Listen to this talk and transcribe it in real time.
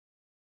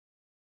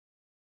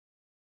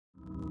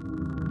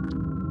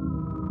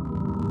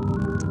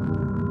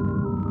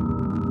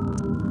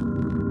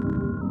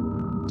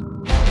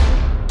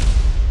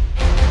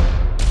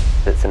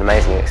It's an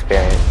amazing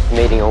experience,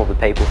 meeting all the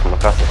people from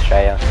across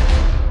Australia.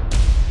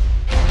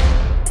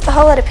 It's a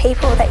whole lot of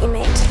people that you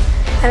meet.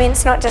 I mean,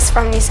 it's not just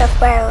from New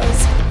South Wales,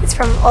 it's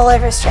from all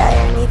over Australia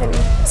and even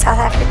South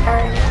Africa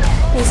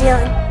and New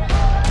Zealand.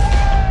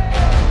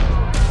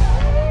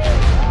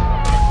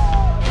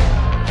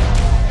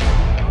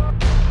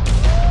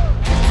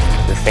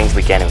 The things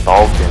we get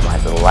involved in,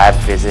 like the lab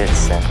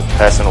visits and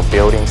personal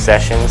building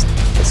sessions,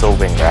 it's all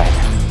been great.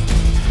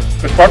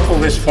 But what will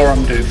this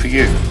forum do for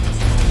you?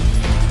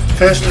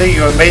 Firstly,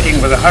 you are meeting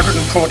with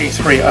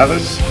 143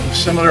 others of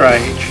similar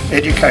age,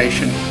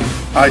 education,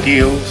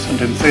 ideals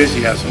and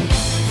enthusiasm,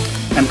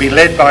 and be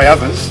led by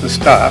others, the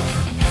staff,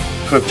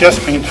 who have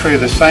just been through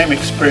the same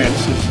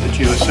experiences that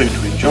you are soon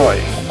to enjoy.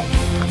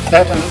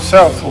 That in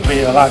itself will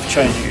be a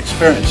life-changing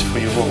experience for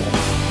you all.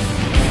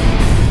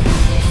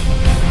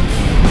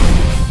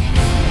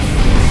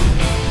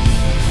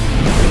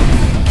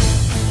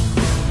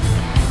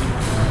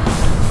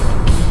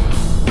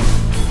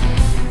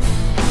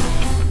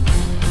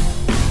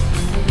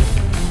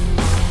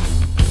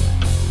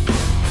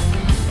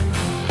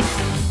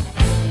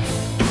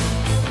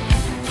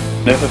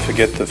 Never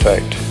forget the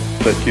fact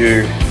that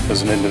you,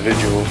 as an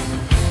individual,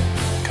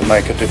 can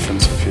make a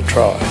difference if you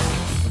try.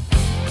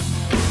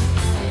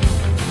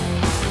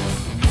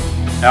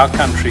 Our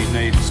country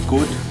needs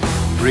good,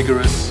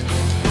 rigorous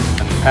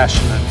and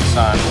passionate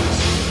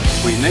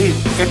scientists. We need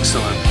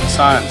excellent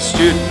science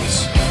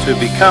students to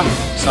become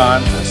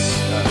scientists,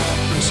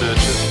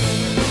 researchers,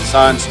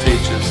 science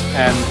teachers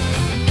and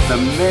the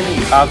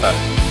many other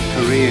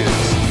careers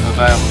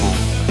available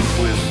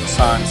with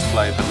science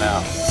flavour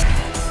now.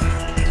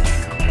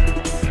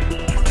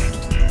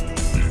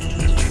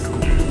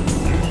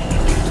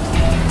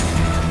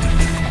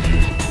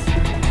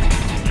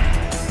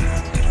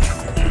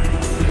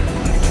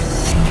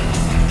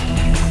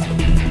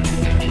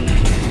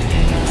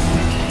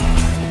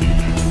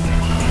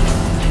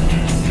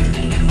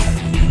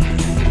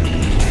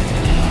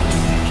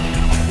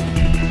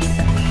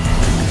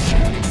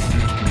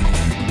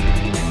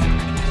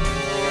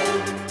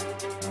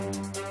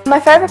 My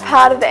favourite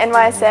part of the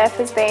NYSF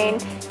has been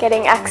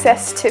getting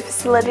access to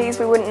facilities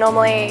we wouldn't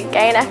normally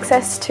gain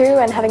access to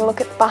and having a look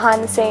at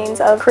behind the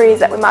scenes of careers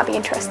that we might be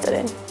interested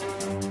in.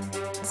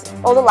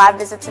 All the lab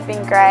visits have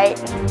been great.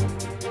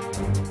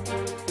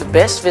 The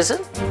best visit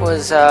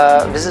was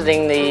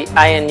visiting the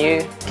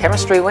ANU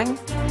chemistry wing.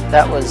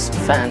 That was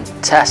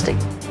fantastic.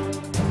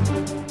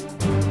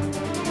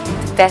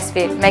 Best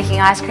bit, making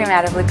ice cream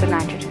out of liquid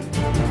nitrogen.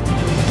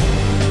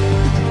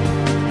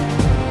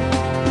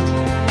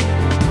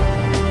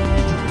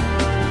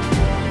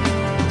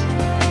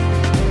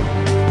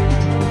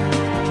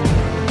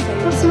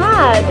 What's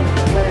mad?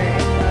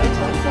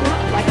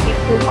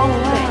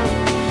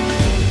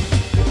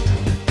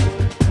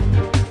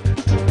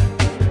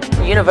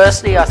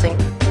 University, I think,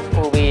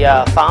 will be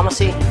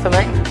pharmacy for me.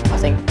 I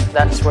think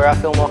that's where I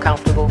feel more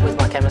comfortable with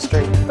my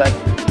chemistry, but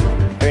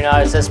who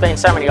knows, there's been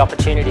so many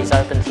opportunities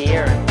opened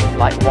here, and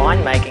like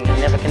winemaking, I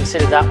never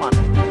considered that one.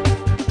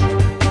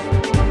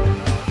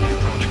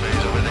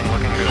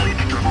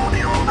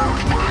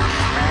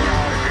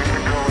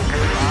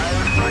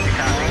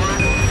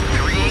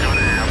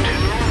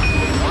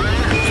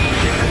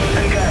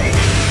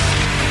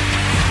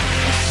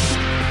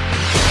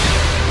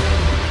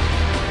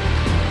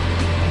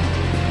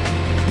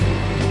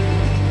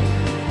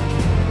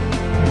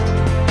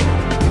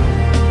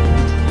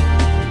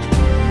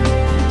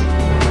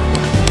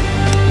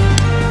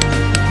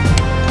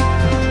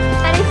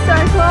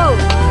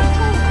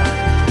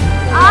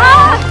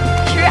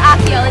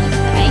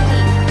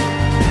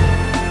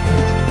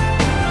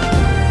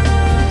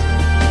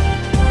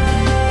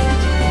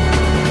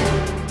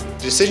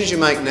 The decisions you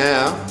make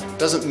now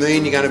doesn't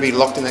mean you're going to be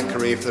locked in that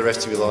career for the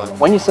rest of your life.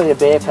 When you see a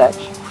bare patch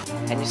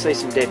and you see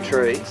some dead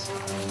trees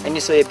and you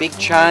see a big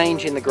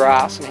change in the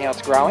grass and how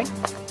it's growing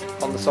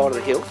on the side of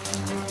the hill,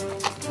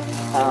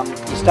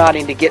 you're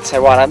starting to get, say,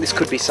 right, this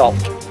could be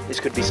solved. This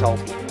could be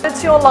solved.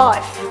 It's your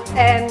life,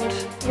 and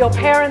your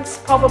parents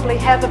probably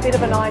have a bit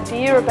of an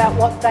idea about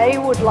what they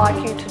would like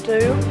you to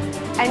do,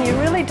 and you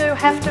really do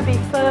have to be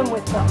firm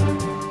with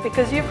them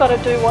because you've got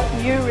to do what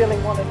you really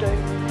want to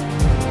do.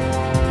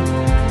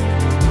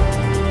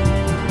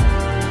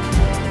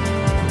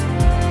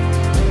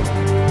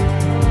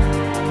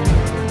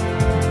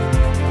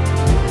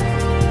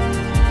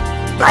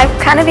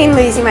 I've kind of been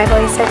losing my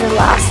voice over the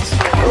last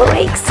couple of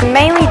weeks,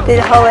 mainly the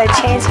whole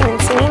chanting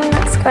and singing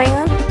that's going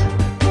on.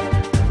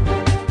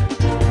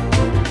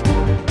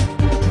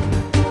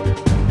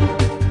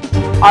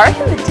 I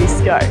reckon the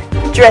disco.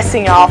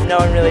 Dressing up, no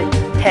one really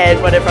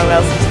cared what everyone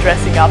else was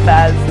dressing up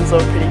as. It was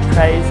all pretty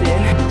crazy.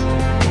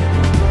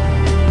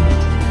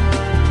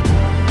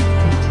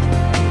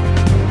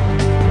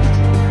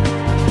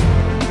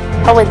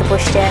 Probably the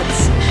bush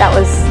dance. That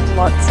was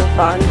lots of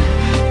fun.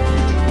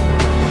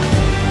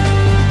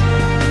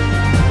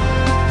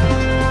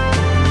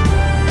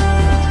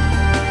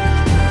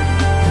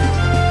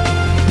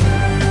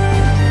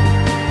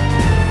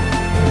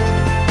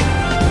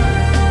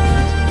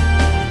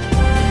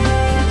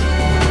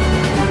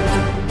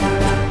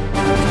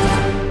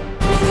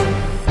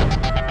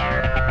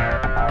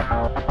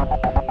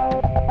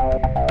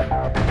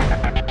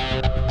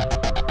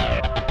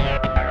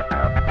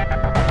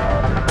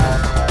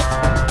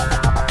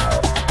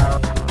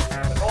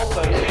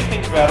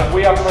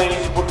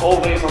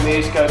 the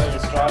east coast of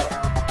Australia.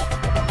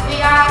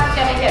 We are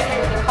going to get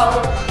rid of the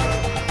coal industry.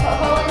 The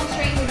coal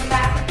industry is a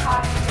massive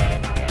part of the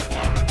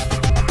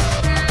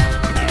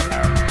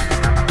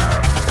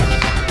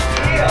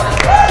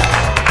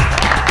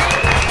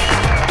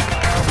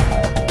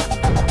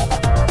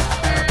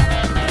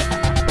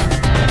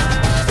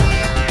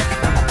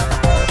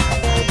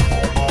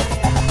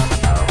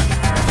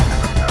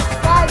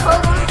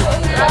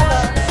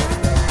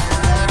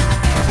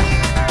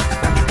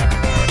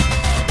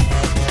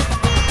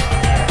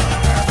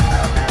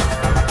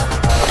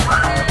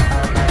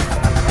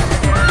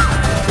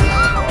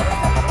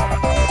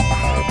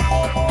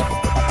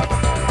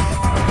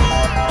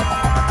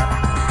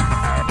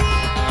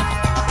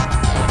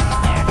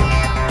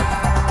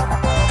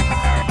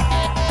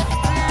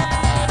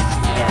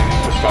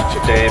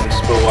dams,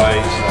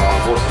 spillways,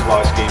 water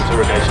supply schemes,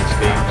 irrigation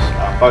schemes,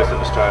 both in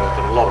Australia,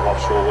 but a lot of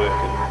offshore work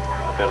in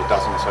about a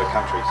dozen or so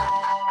countries.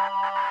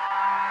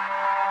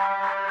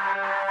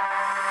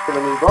 From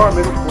an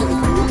environmental point of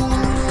view,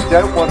 you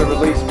don't want to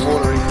release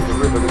water into the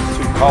river that's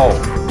too cold.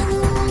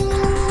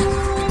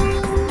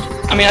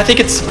 I mean, I think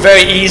it's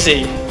very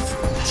easy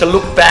to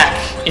look back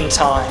in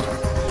time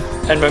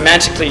and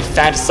romantically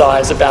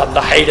fantasize about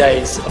the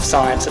heydays of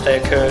science that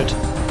they occurred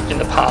in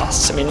the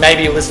past. I mean,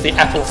 maybe it was the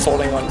apple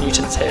falling on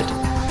Newton's head,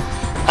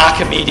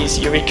 Archimedes'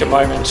 eureka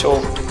moment,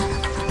 or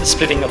the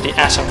splitting of the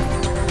atom.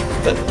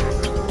 But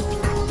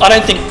I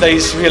don't think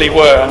these really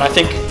were, and I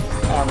think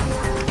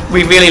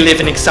we really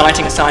live in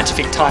exciting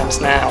scientific times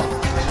now,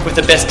 with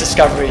the best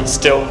discoveries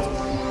still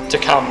to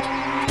come.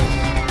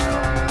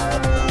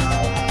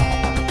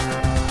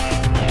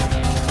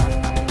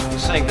 We're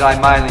seeing today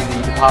mainly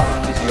the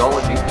Department of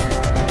Physiology,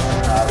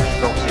 which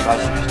is obviously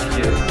most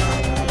interested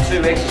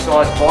you. 2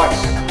 exercise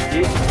bikes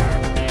here.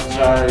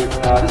 So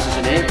this is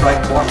an air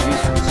brake bike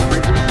used for the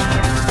sprinters.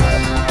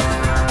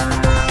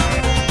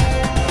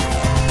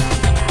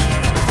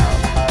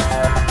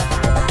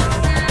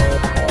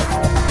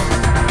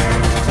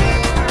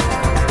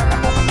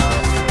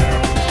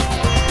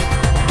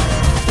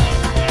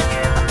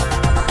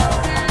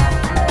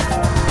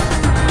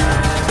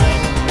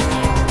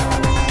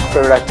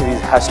 Favorite activity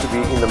has to be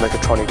in the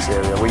mechatronics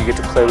area, where you get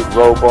to play with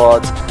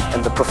robots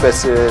and the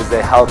professors,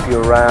 they help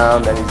you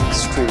around, and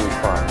it's extremely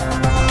fun.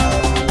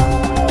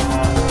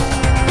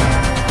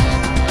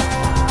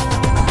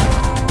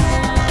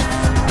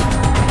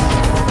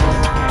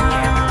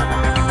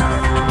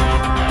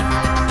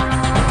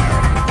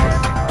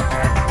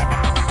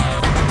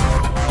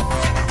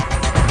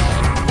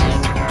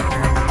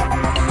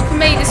 For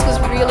me, this was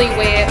really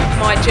where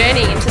my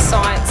journey into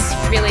science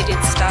really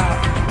did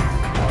start.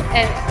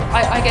 And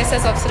I guess,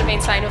 as I've sort of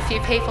been saying to a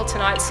few people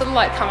tonight, it's sort of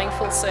like coming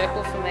full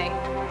circle for me.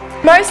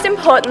 Most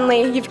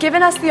importantly, you've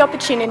given us the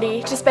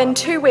opportunity to spend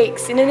 2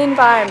 weeks in an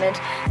environment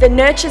that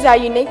nurtures our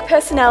unique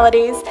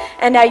personalities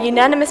and our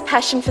unanimous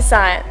passion for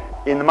science.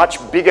 In the much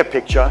bigger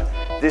picture,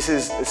 this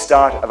is the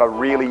start of a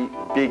really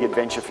big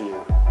adventure for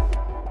you.